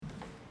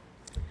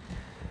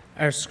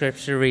Our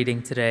scripture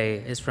reading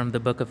today is from the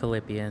book of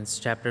Philippians,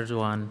 chapters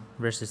 1,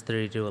 verses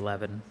 3 to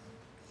 11.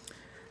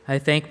 I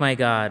thank my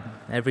God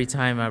every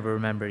time I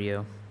remember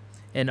you.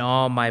 In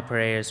all my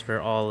prayers for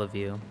all of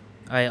you,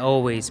 I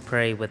always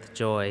pray with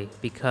joy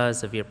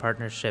because of your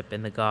partnership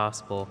in the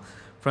gospel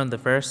from the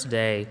first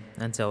day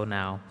until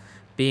now,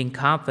 being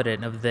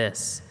confident of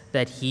this,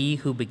 that he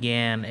who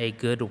began a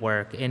good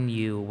work in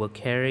you will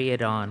carry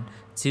it on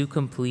to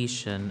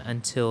completion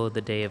until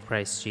the day of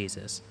Christ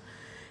Jesus.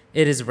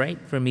 It is right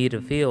for me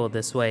to feel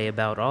this way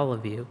about all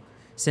of you,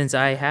 since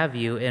I have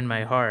you in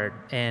my heart,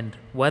 and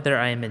whether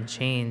I am in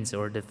chains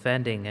or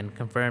defending and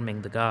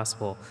confirming the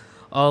gospel,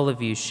 all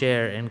of you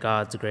share in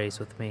God's grace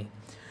with me.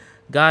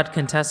 God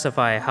can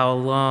testify how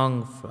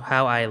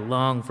I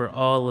long for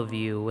all of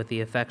you with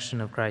the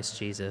affection of Christ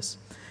Jesus.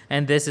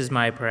 And this is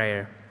my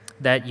prayer,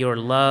 that your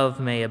love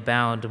may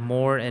abound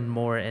more and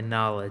more in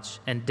knowledge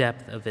and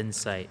depth of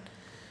insight,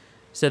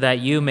 so that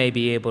you may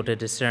be able to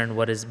discern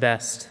what is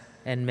best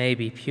and may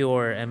be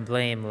pure and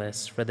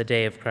blameless for the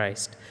day of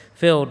Christ,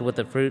 filled with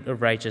the fruit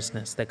of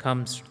righteousness that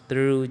comes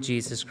through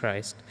Jesus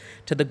Christ,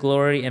 to the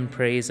glory and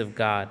praise of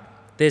God.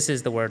 This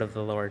is the word of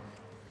the Lord.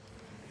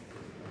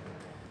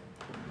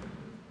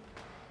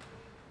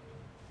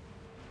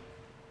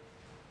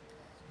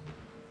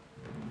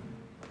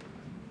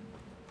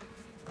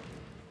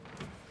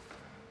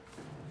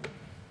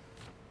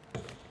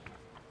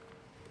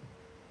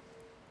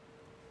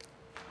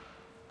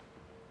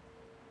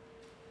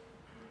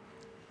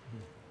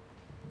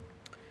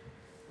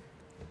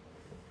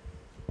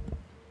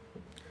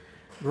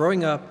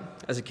 Growing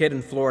up as a kid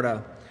in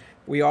Florida,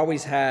 we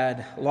always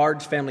had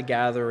large family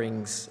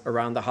gatherings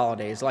around the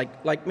holidays,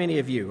 like many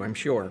of you, I'm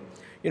sure.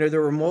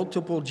 There were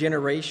multiple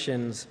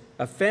generations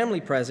of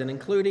family present,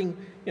 including,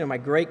 my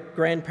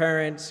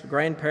great-grandparents,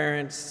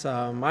 grandparents,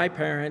 my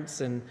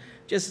parents, and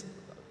just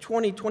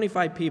 20,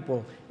 25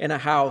 people in a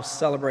house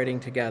celebrating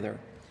together.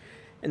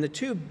 And the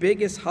two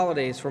biggest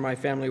holidays for my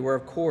family were,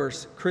 of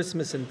course,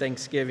 Christmas and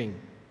Thanksgiving.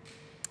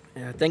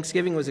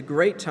 Thanksgiving was a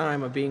great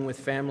time of being with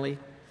family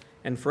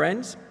and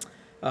friends,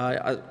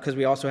 because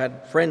we also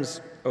had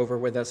friends over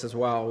with us as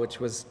well, which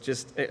was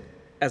just,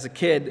 as a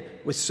kid,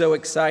 was so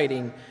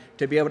exciting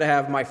to be able to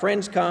have my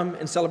friends come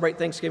and celebrate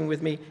Thanksgiving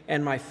with me,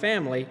 and my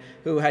family,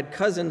 who had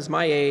cousins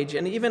my age,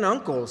 and even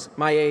uncles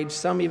my age,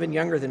 some even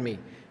younger than me,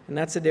 and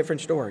that's a different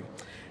story.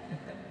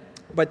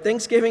 But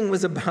Thanksgiving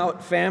was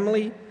about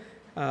family,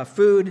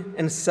 food,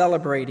 and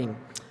celebrating,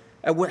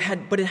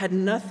 but it had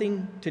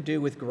nothing to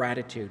do with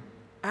gratitude,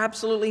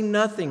 absolutely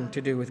nothing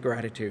to do with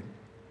gratitude.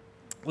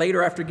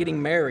 Later, after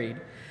getting married,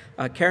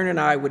 Karen and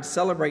I would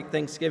celebrate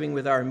Thanksgiving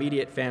with our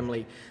immediate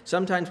family,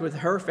 sometimes with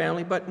her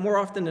family, but more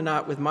often than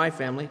not with my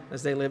family,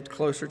 as they lived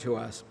closer to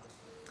us.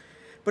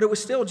 But it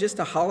was still just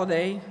a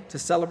holiday to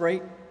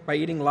celebrate by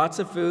eating lots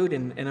of food,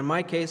 and in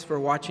my case, for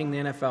watching the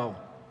NFL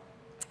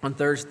on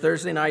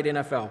Thursday night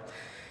NFL.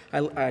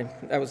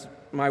 That was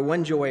my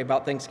one joy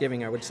about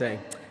Thanksgiving, I would say.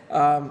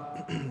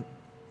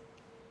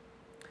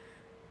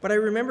 But I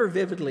remember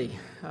vividly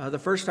the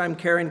first time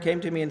Karen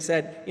came to me and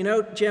said,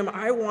 Jim,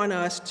 I want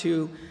us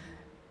to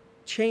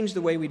change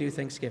the way we do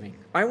Thanksgiving.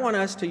 I want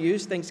us to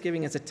use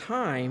Thanksgiving as a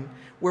time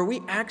where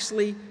we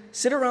actually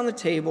sit around the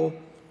table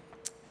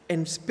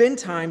and spend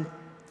time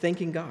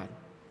thanking God,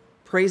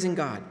 praising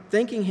God,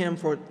 thanking Him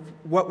for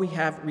what we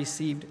have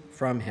received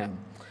from Him.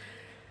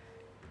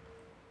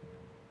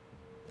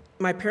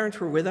 My parents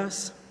were with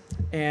us,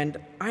 and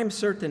I'm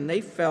certain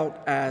they felt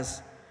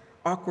as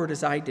awkward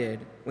as I did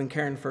when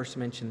Karen first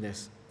mentioned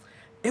this.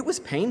 It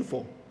was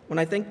painful. When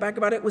I think back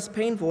about it, it was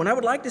painful. And I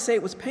would like to say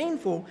it was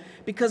painful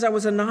because I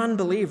was a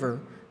non-believer,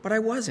 but I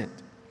wasn't.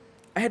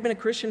 I had been a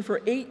Christian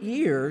for 8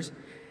 years,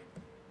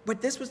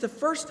 but this was the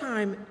first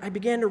time I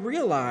began to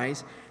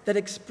realize that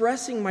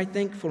expressing my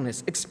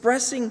thankfulness,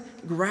 expressing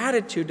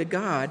gratitude to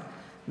God,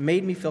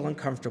 made me feel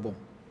uncomfortable.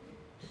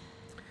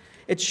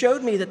 It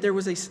showed me that there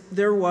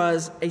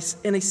was,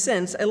 in a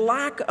sense, a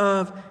lack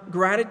of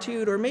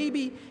gratitude, or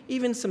maybe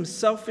even some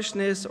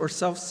selfishness or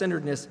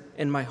self-centeredness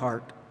in my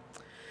heart.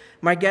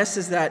 My guess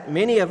is that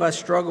many of us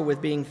struggle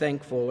with being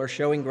thankful or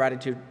showing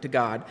gratitude to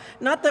God.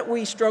 Not that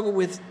we struggle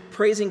with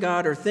praising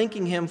God or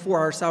thanking Him for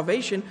our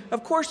salvation.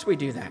 Of course we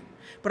do that.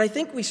 But I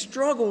think we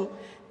struggle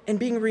in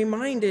being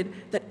reminded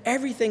that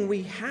everything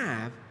we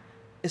have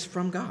is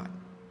from God.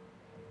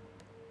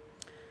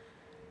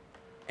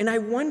 And I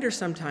wonder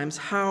sometimes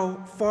how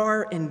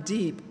far and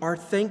deep our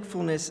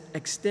thankfulness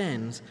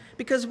extends,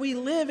 because we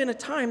live in a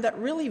time that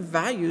really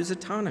values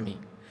autonomy,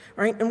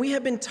 right? And we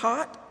have been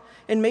taught,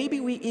 and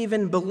maybe we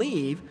even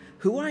believe,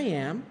 who I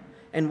am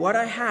and what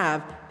I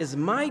have is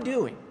my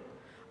doing.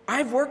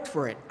 I've worked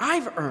for it.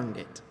 I've earned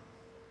it.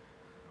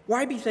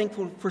 Why be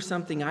thankful for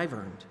something I've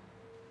earned?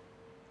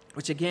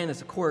 Which again,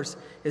 of course,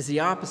 is the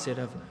opposite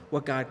of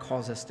what God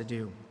calls us to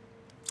do.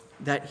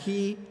 That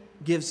He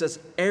gives us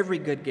every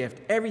good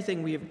gift.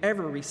 Everything we have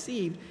ever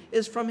received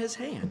is from His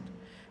hand.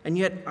 And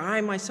yet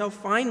I myself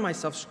find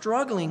myself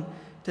struggling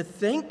to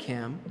thank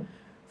Him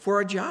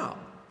for a job,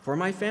 for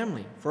my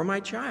family, for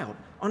my child,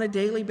 on a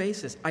daily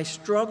basis. I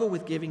struggle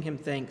with giving him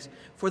thanks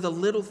for the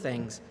little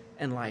things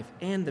in life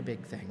and the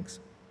big things.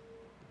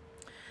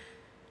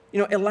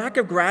 A lack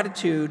of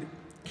gratitude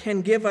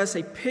can give us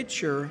a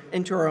picture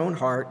into our own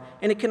heart,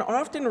 and it can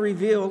often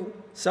reveal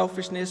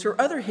selfishness or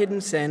other hidden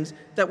sins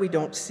that we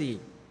don't see.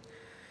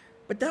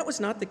 But that was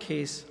not the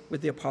case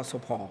with the Apostle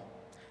Paul.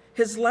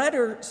 His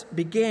letters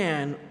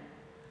began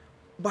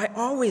by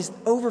always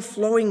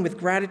overflowing with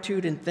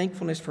gratitude and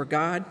thankfulness for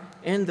God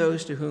and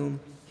those to whom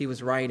he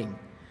was writing.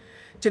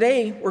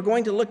 Today, we're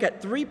going to look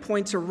at 3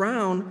 points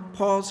around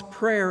Paul's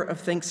prayer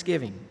of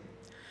thanksgiving.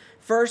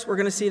 First, we're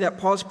going to see that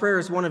Paul's prayer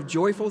is one of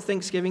joyful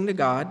thanksgiving to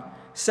God.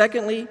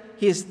 Secondly,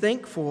 he is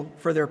thankful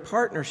for their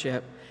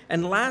partnership.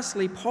 And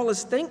lastly, Paul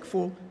is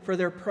thankful for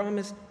their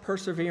promised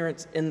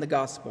perseverance in the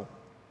gospel.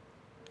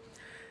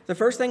 The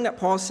first thing that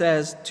Paul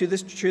says to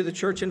the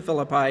church in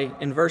Philippi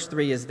in verse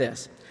 3 is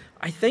this: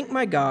 I thank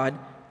my God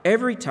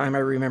every time I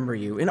remember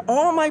you. In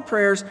all my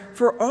prayers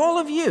for all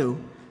of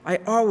you, I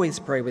always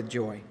pray with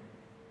joy.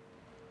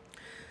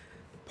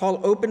 Paul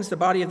opens the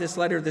body of this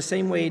letter the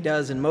same way he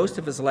does in most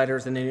of his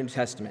letters in the New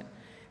Testament,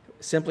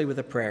 simply with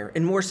a prayer.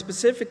 And more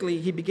specifically,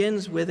 he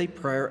begins with a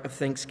prayer of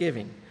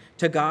thanksgiving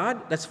to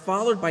God that's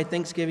followed by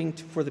thanksgiving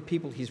for the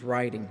people he's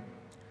writing.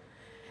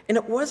 And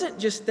it wasn't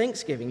just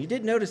thanksgiving. You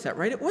did notice that,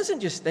 right? It wasn't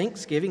just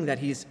thanksgiving that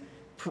he's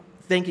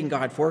thanking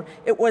God for.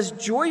 It was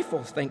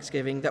joyful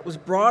thanksgiving that was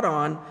brought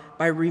on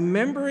by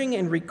remembering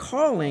and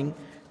recalling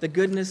the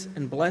goodness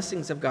and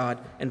blessings of God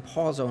in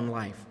Paul's own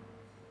life.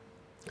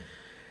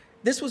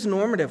 This was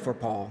normative for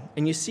Paul,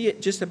 and you see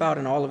it just about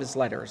in all of his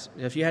letters.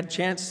 If you had a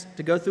chance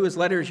to go through his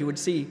letters, you would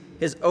see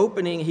his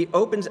opening. He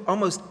opens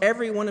almost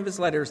every one of his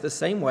letters the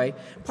same way.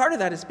 Part of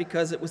that is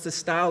because it was the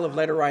style of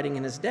letter writing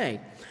in his day.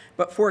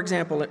 But for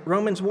example,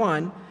 Romans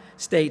 1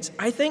 states,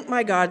 I thank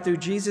my God through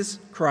Jesus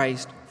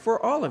Christ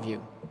for all of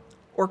you.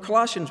 Or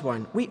Colossians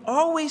 1, we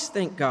always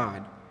thank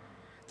God,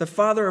 the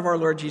Father of our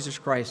Lord Jesus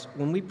Christ,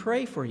 when we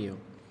pray for you.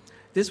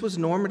 This was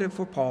normative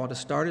for Paul to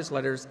start his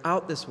letters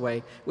out this way.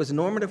 It was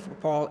normative for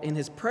Paul in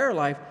his prayer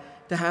life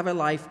to have a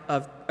life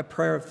of a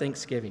prayer of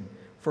thanksgiving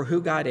for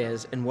who God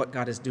is and what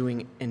God is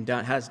doing and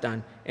has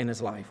done in his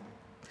life.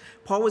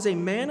 Paul was a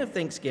man of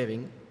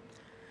thanksgiving,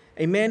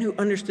 a man who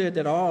understood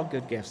that all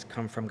good gifts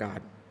come from God.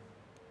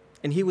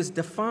 And he was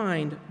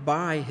defined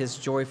by his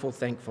joyful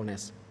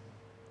thankfulness.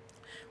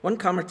 One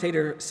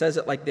commentator says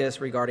it like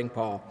this regarding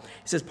Paul.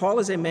 He says, Paul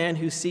is a man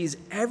who sees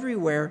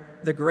everywhere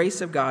the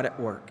grace of God at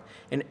work,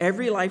 in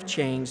every life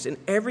changed, in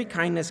every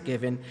kindness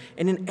given,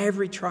 and in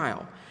every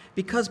trial.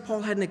 Because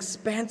Paul had an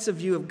expansive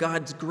view of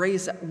God's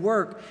grace at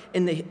work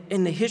in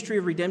the history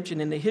of redemption,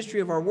 in the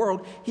history of our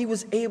world, he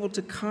was able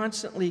to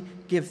constantly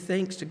give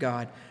thanks to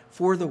God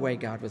for the way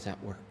God was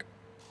at work.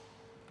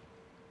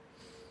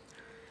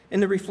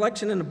 In the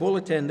reflection in the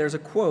bulletin, there's a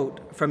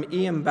quote from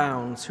E.M.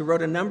 Bounds, who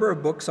wrote a number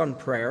of books on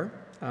prayer.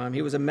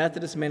 He was a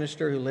Methodist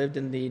minister who lived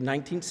in the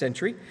 19th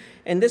century.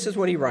 And this is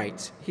what he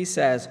writes. He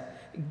says,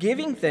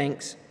 giving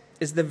thanks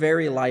is the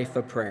very life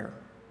of prayer.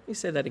 Let me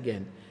say that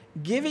again.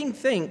 Giving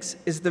thanks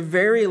is the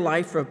very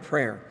life of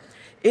prayer.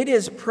 It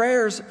is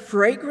prayer's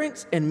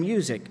fragrance and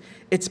music,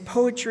 its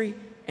poetry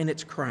and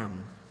its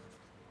crown.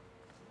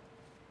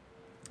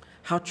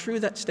 How true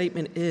that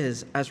statement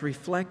is as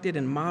reflected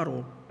and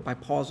modeled by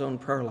Paul's own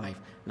prayer life,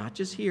 not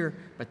just here,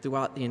 but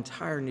throughout the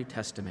entire New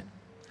Testament.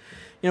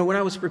 When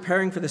I was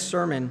preparing for this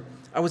sermon,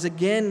 I was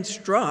again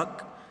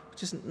struck,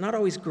 which is not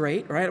always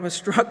great, right? I was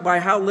struck by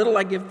how little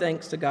I give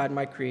thanks to God,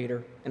 my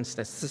creator and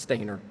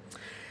sustainer.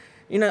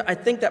 I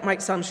think that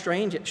might sound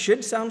strange. It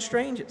should sound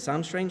strange. It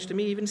sounds strange to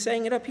me even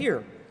saying it up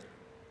here.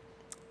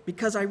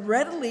 Because and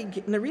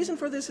the reason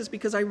for this is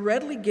because I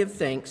readily give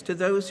thanks to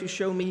those who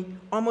show me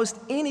almost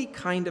any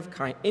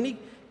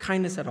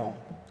kindness at all.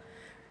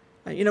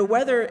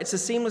 Whether it's a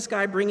seamless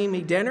guy bringing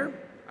me dinner,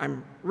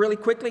 I'm really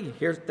quickly,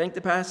 here, take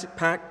the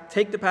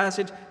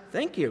passage,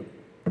 thank you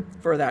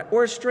for that.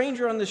 Or a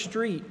stranger on the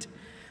street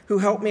who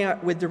helped me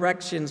out with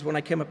directions when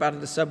I came up out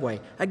of the subway.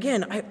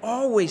 Again, I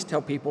always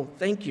tell people,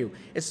 thank you.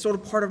 It's sort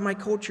of part of my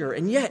culture.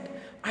 And yet,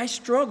 I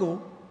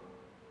struggle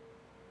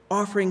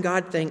offering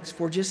God thanks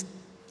for just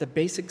the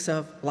basics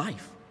of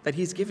life that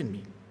he's given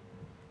me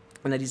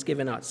and that he's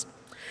given us.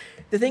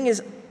 The thing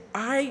is,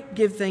 I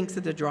give thanks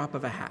at the drop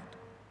of a hat.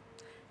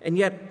 And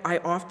yet, I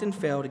often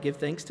fail to give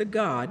thanks to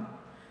God,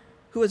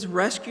 who has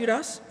rescued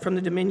us from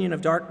the dominion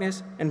of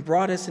darkness and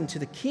brought us into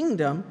the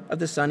kingdom of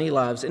the Son he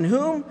loves, in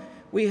whom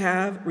we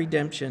have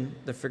redemption,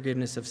 the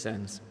forgiveness of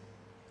sins.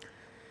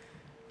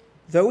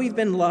 Though we've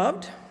been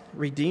loved,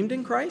 redeemed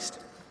in Christ,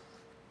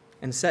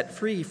 and set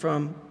free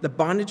from the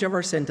bondage of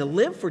our sin to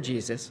live for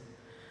Jesus,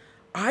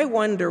 I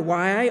wonder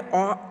why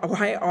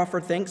I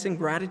offer thanks and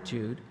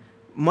gratitude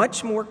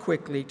much more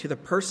quickly to the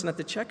person at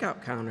the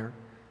checkout counter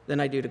than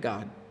I do to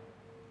God.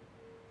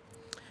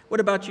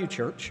 What about you,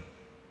 church?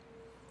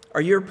 Are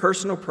your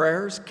personal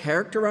prayers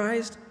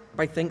characterized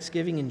by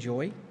thanksgiving and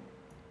joy?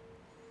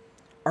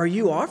 Are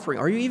you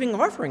even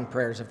offering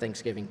prayers of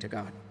thanksgiving to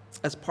God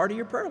as part of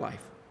your prayer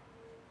life?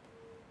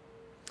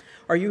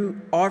 Are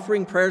you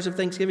offering prayers of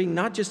thanksgiving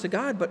not just to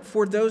God, but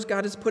for those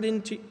God has put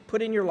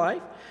in your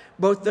life,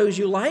 both those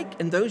you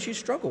like and those you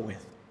struggle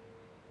with?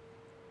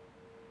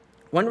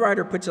 One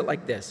writer puts it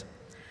like this: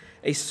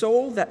 a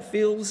soul that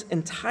feels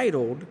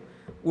entitled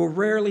will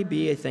rarely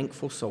be a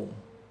thankful soul.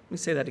 Let me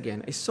say that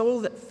again. A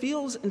soul that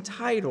feels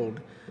entitled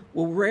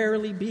will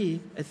rarely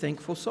be a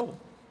thankful soul.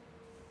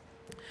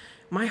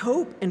 My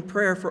hope and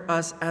prayer for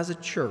us as a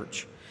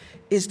church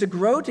is to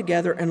grow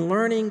together and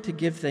learning to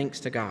give thanks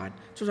to God.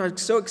 So I'm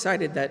so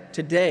excited that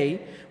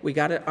today we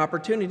got an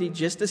opportunity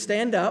just to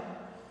stand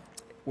up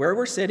where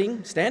we're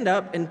sitting, stand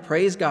up and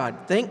praise God.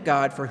 Thank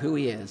God for who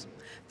He is.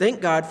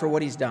 Thank God for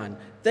what He's done.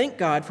 Thank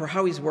God for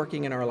how He's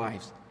working in our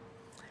lives.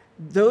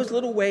 Those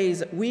little ways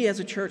that we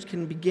as a church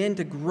can begin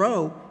to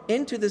grow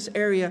into this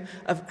area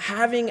of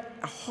having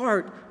a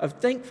heart of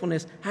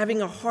thankfulness,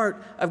 having a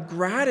heart of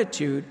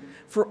gratitude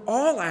for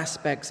all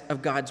aspects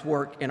of God's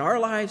work in our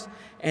lives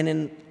and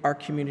in our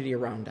community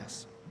around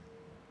us.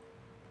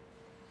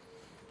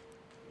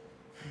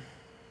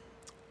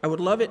 I would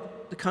love it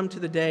to come to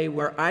the day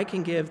where I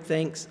can give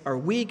thanks, or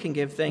we can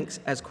give thanks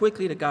as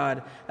quickly to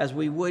God as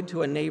we would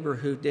to a neighbor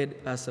who did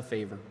us a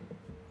favor.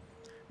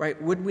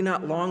 Right? Would we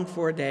not long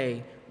for a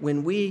day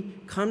when we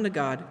come to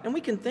God and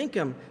we can thank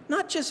Him,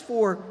 not just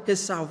for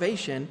His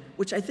salvation,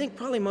 which I think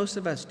probably most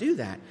of us do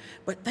that,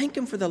 but thank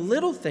Him for the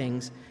little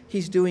things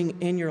He's doing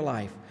in your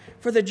life,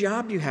 for the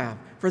job you have,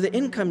 for the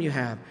income you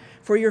have,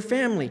 for your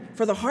family,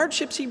 for the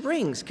hardships He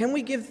brings. Can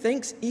we give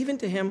thanks even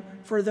to Him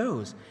for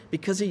those?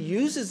 Because He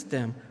uses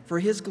them for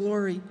His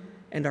glory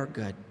and our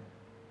good.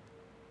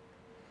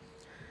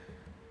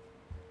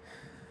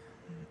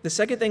 The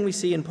second thing we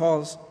see in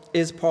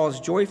Paul's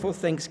joyful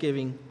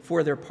thanksgiving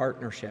for their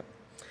partnership.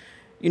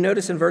 You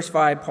notice in verse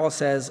 5, Paul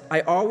says,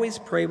 I always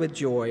pray with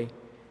joy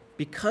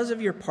because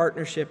of your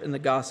partnership in the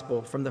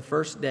gospel from the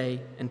first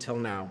day until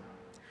now.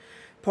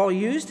 Paul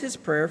used his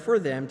prayer for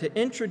them to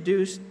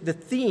introduce the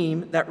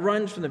theme that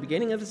runs from the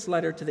beginning of this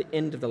letter to the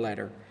end of the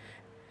letter.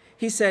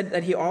 He said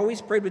that he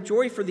always prayed with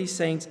joy for these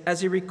saints as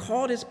he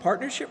recalled his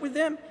partnership with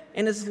them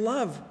and his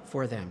love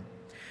for them.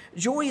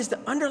 Joy is the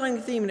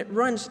underlying theme, and it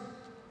runs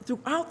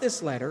throughout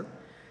this letter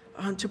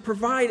to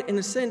provide, in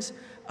a sense,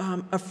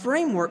 a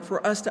framework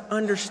for us to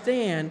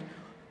understand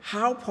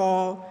how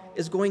Paul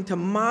is going to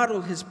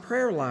model his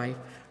prayer life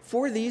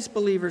for these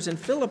believers in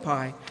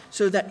Philippi,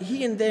 so that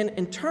he and then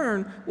in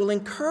turn will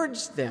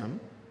encourage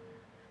them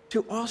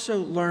to also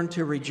learn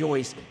to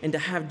rejoice and to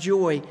have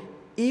joy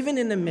even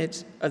in the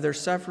midst of their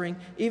suffering,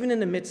 even in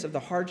the midst of the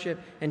hardship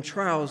and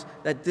trials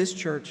that this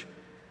church,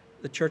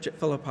 the church at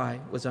Philippi,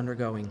 was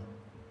undergoing.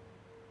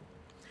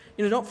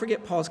 Don't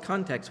forget Paul's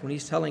context when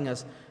he's telling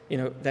us,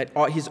 that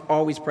he's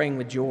always praying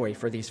with joy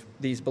for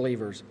these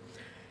believers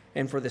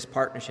and for this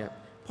partnership.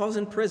 Paul's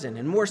in prison,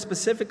 and more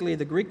specifically,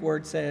 the Greek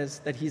word says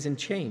that he's in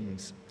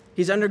chains.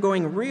 He's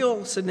undergoing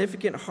real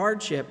significant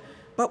hardship,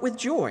 but with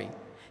joy.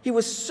 He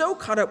was so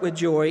caught up with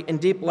joy and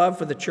deep love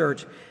for the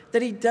church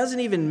that he doesn't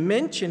even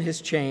mention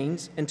his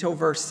chains until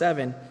verse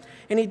 7.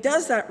 And he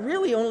does that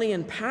really only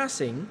in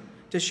passing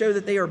to show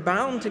that they are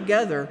bound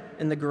together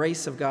in the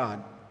grace of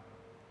God.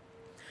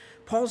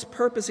 Paul's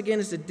purpose, again,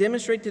 is to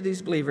demonstrate to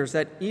these believers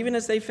that even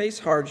as they face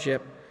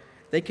hardship,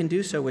 they can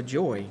do so with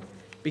joy,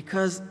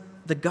 because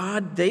the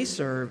God they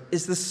serve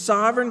is the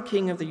sovereign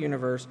King of the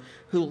universe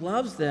who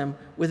loves them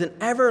with an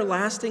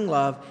everlasting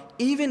love,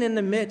 even in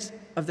the midst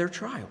of their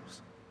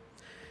trials.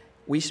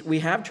 We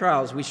have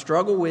trials. We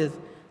struggle with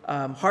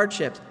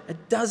hardships.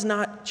 It does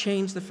not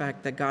change the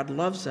fact that God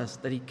loves us,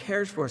 that He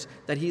cares for us,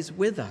 that He's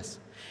with us,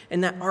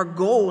 and that our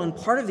goal and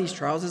part of these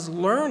trials is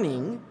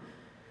learning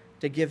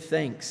to give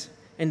thanks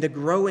and to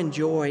grow in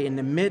joy in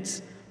the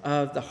midst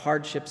of the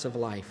hardships of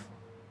life.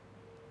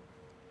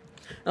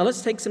 Now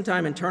let's take some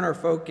time and turn our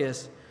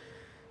focus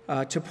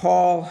to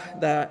Paul,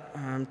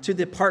 to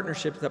the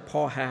partnership that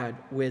Paul had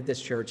with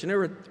this church. And there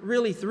were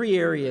really three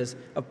areas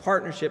of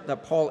partnership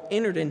that Paul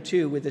entered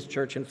into with this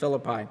church in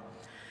Philippi.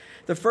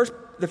 The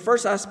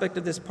first aspect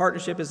of this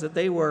partnership is that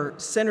they were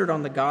centered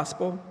on the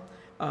gospel,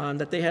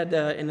 that they had,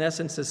 in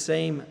essence, the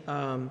same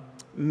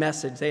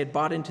message. They had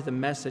bought into the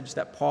message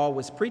that Paul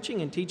was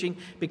preaching and teaching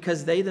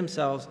because they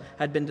themselves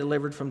had been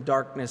delivered from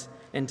darkness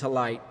into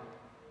light.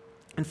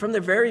 And from the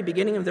very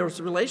beginning of their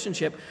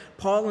relationship,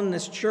 Paul and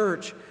this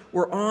church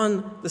were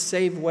on the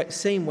same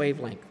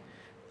wavelength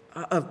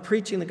of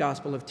preaching the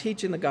gospel, of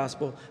teaching the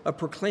gospel, of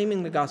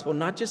proclaiming the gospel,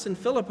 not just in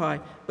Philippi,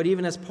 but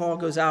even as Paul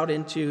goes out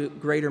into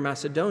greater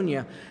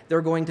Macedonia, they're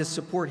going to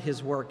support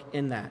his work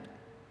in that.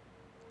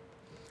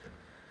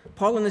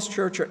 Paul and this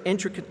church are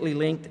intricately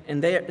linked,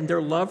 and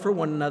their love for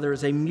one another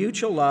is a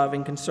mutual love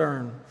and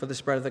concern for the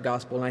spread of the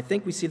gospel. And I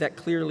think we see that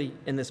clearly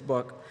in this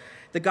book.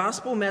 The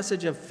gospel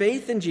message of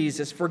faith in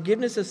Jesus,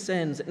 forgiveness of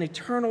sins, and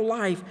eternal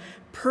life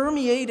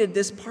permeated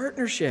this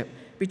partnership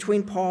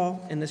between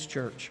Paul and this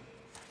church.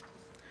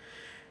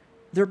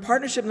 Their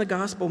partnership in the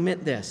gospel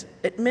meant this.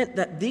 It meant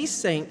that these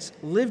saints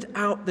lived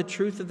out the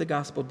truth of the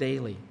gospel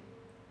daily,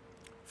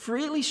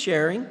 freely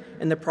sharing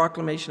in the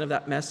proclamation of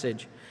that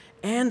message,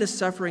 and the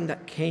suffering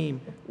that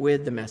came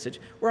with the message.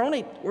 We're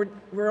only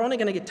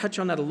going to touch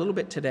on that a little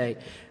bit today,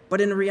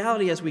 but in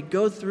reality, as we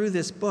go through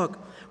this book,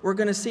 we're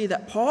going to see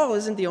that Paul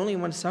isn't the only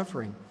one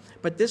suffering,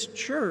 but this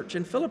church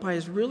in Philippi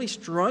is really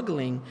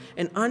struggling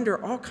and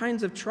under all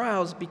kinds of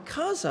trials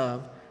because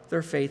of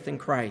their faith in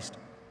Christ.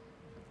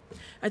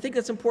 I think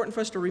that's important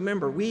for us to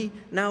remember. We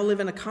now live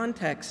in a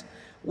context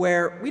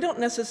where we don't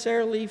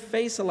necessarily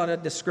face a lot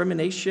of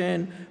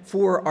discrimination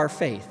for our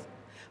faith.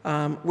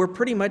 We're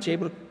pretty much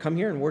able to come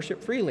here and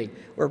worship freely.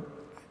 Or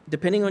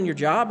depending on your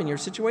job and your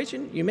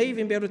situation, you may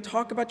even be able to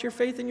talk about your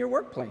faith in your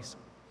workplace.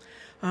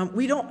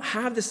 We don't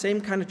have the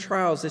same kind of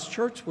trials this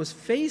church was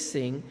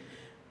facing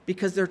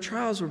because their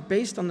trials were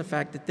based on the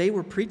fact that they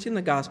were preaching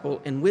the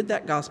gospel, and with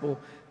that gospel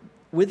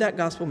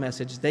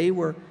message, they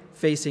were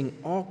facing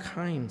all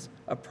kinds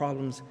of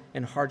problems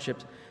and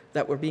hardships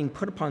that were being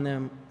put upon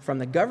them from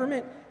the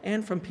government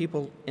and from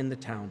people in the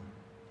town.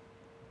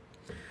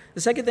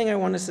 The second thing I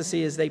want us to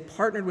see is they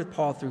partnered with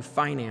Paul through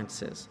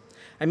finances.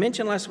 I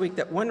mentioned last week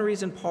that one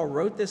reason Paul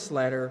wrote this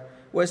letter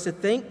was to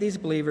thank these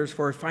believers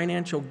for a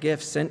financial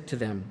gift sent to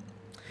him.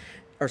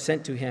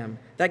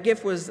 That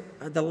gift was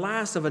the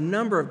last of a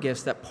number of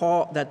gifts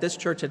that this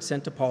church had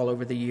sent to Paul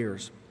over the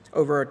years,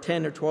 over a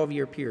 10 or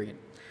 12-year period.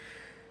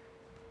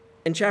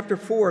 In chapter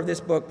 4 of this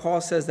book,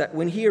 Paul says that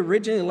when he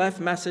originally left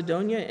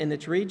Macedonia in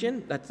its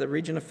region, that's the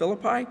region of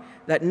Philippi,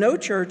 that no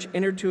church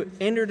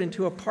entered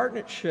into a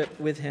partnership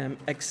with him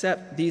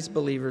except these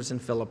believers in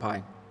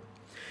Philippi.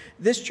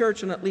 This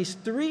church, on at least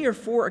 3 or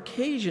 4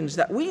 occasions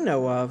that we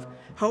know of,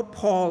 helped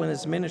Paul in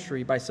his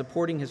ministry by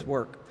supporting his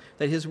work,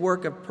 that his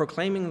work of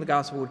proclaiming the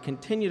gospel would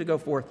continue to go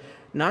forth,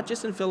 not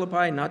just in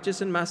Philippi, not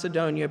just in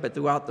Macedonia, but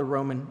throughout the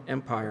Roman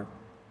Empire.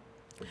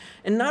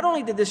 And not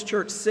only did this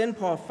church send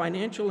Paul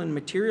financial and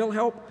material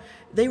help,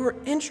 they were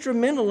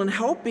instrumental in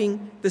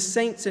helping the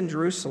saints in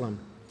Jerusalem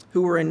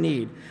who were in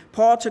need.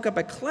 Paul took up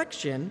a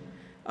collection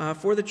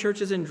for the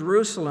churches in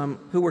Jerusalem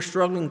who were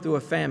struggling through a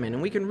famine.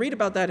 And we can read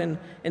about that in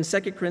 2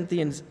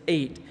 Corinthians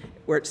 8,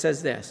 where it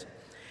says this: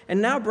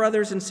 "And now,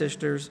 brothers and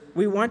sisters,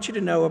 we want you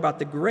to know about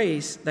the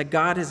grace that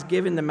God has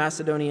given the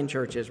Macedonian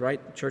churches," right?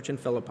 The church in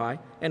Philippi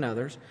and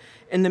others.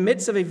 "In the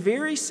midst of a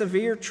very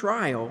severe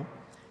trial,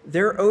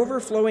 their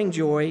overflowing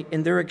joy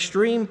and their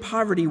extreme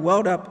poverty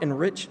welled up in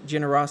rich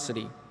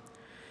generosity.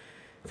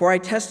 For I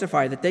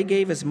testify that they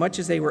gave as much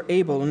as they were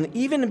able, and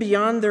even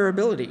beyond their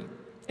ability,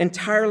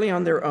 entirely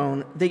on their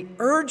own. They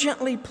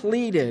urgently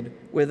pleaded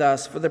with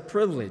us for the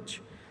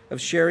privilege of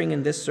sharing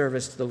in this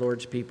service to the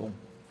Lord's people.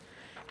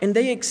 And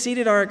they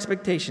exceeded our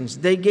expectations.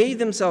 They gave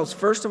themselves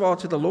first of all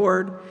to the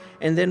Lord,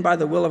 and then by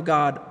the will of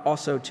God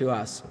also to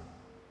us."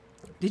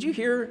 Did you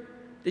hear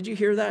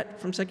that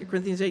from 2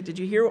 Corinthians 8? Did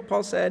you hear what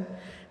Paul said?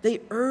 They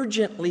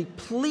urgently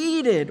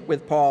pleaded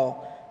with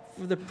Paul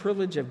for the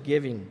privilege of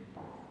giving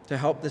to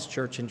help this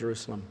church in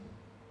Jerusalem.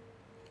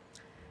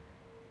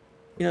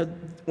 You know,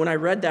 when I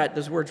read that,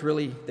 those words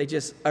they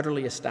just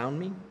utterly astound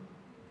me.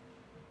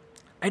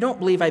 I don't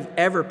believe I've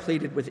ever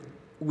pleaded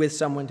with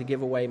someone to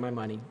give away my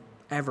money,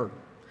 ever.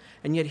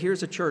 And yet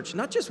here's a church,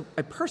 not just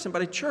a person,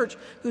 but a church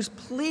who's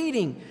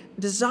pleading,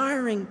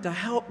 desiring to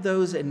help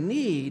those in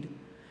need,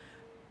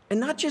 and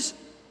not just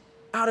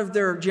out of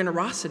their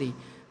generosity,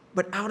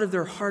 but out of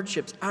their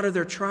hardships, out of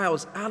their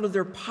trials, out of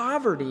their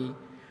poverty.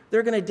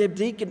 They're going to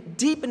dig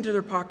deep into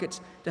their pockets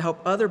to help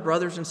other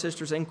brothers and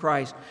sisters in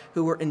Christ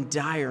who were in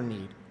dire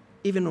need,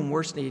 even in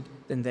worse need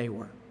than they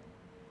were.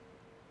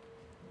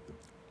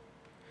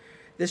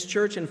 This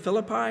church in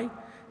Philippi,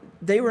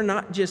 they were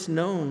not just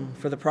known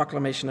for the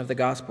proclamation of the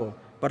gospel,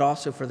 but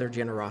also for their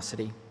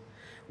generosity,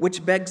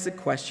 which begs the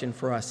question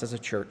for us as a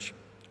church: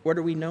 what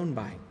are we known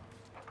by?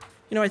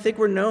 You know, I think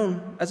we're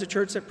known as a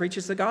church that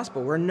preaches the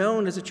gospel. We're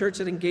known as a church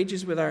that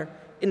engages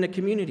in the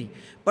community.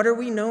 But are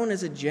we known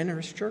as a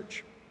generous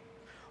church?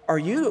 Are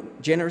you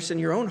generous in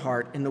your own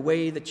heart in the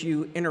way that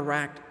you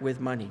interact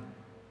with money?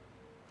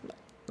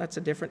 That's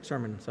a different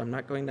sermon, so I'm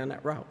not going down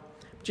that route.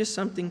 Just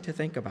something to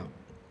think about.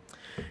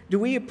 Do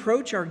we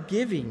approach our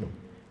giving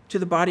to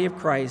the body of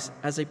Christ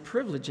as a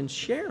privilege and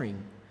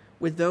sharing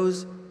with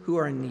those who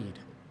are in need?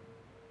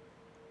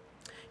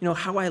 You know,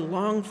 how I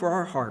long for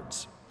our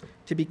hearts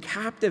to be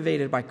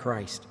captivated by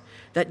Christ,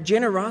 that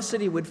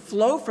generosity would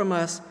flow from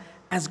us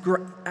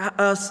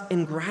us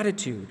in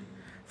gratitude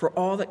for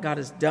all that God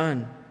has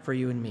done for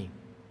you and me.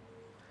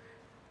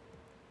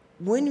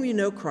 When we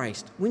know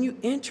Christ, when you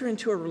enter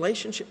into a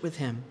relationship with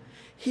Him,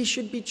 He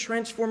should be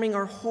transforming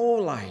our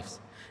whole lives,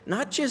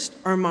 not just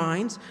our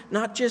minds,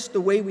 not just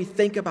the way we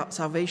think about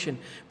salvation,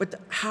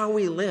 but how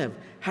we live,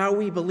 how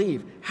we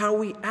believe, how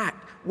we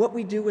act, what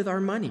we do with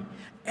our money.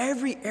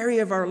 Every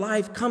area of our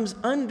life comes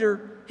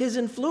under His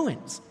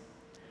influence.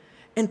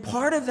 And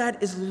part of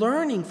that is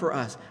learning for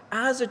us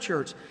as a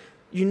church,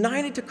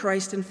 united to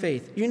Christ in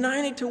faith,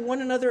 united to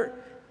one another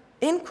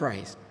in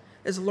Christ,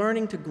 is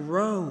learning to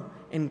grow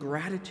in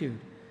gratitude,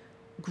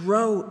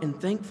 grow in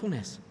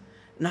thankfulness,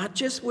 not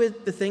just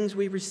with the things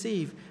we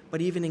receive,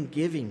 but even in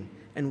giving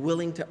and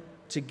willing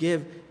to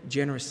give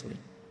generously.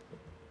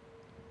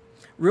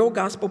 Real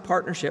gospel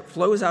partnership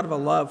flows out of a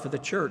love for the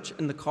church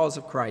and the cause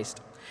of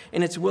Christ,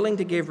 and it's willing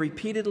to give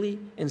repeatedly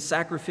and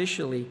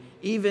sacrificially,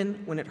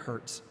 even when it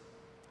hurts.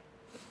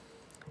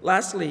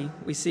 Lastly,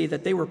 we see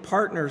that they were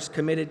partners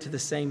committed to the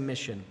same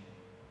mission.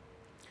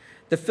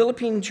 The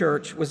Philippian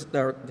church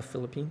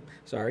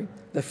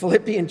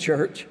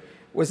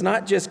was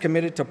not just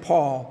committed to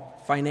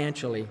Paul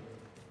financially.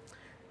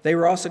 They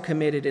were also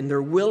committed in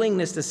their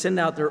willingness to send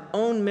out their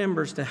own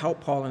members to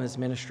help Paul in his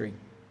ministry.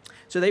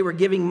 So they were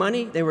giving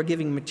money, they were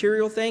giving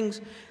material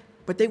things,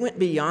 but they went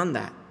beyond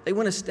that. They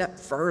went a step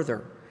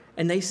further,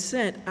 and they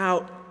sent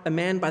out a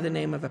man by the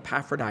name of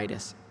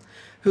Epaphroditus,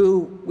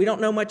 who we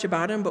don't know much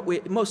about him,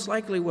 but most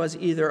likely was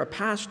either a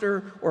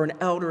pastor or an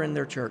elder in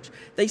their church.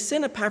 They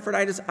sent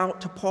Epaphroditus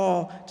out to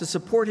Paul to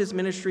support his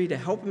ministry, to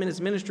help him in his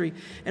ministry.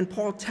 And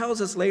Paul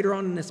tells us later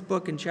on in this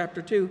book in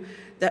chapter 2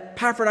 that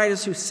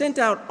Epaphroditus, who sent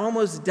out,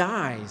 almost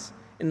dies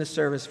in the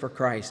service for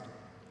Christ.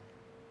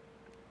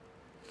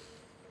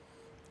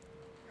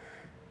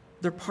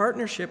 Their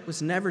partnership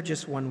was never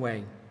just one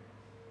way.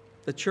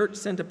 The church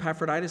sent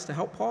Epaphroditus to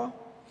help Paul,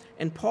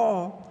 and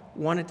Paul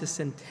wanted to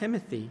send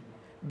Timothy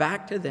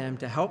back to them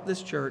to help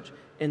this church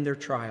in their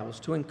trials,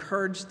 to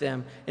encourage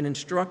them and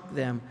instruct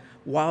them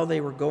while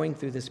they were going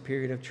through this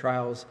period of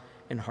trials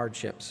and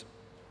hardships.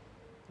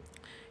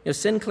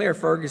 Sinclair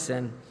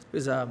Ferguson,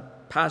 who's a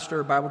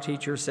pastor, Bible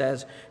teacher,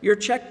 says, "Your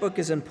checkbook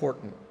is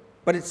important,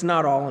 but it's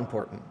not all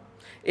important.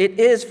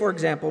 It is, for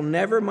example,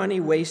 never money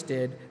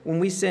wasted when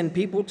we send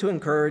people to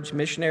encourage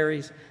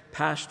missionaries,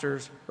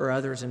 pastors, or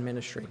others in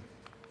ministry."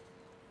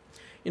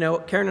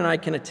 Karen and I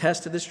can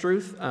attest to this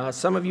truth.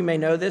 Some of you may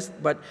know this,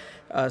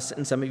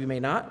 and some of you may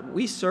not.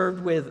 We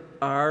served with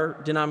our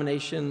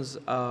denomination's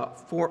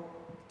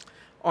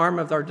arm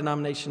of our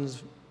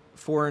denomination's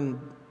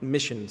foreign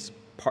missions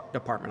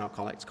department, I'll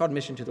call it. It's called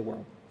Mission to the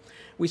World.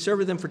 We served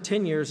with them for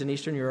 10 years in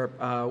Eastern Europe,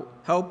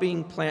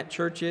 helping plant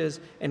churches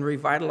and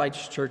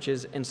revitalize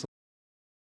churches in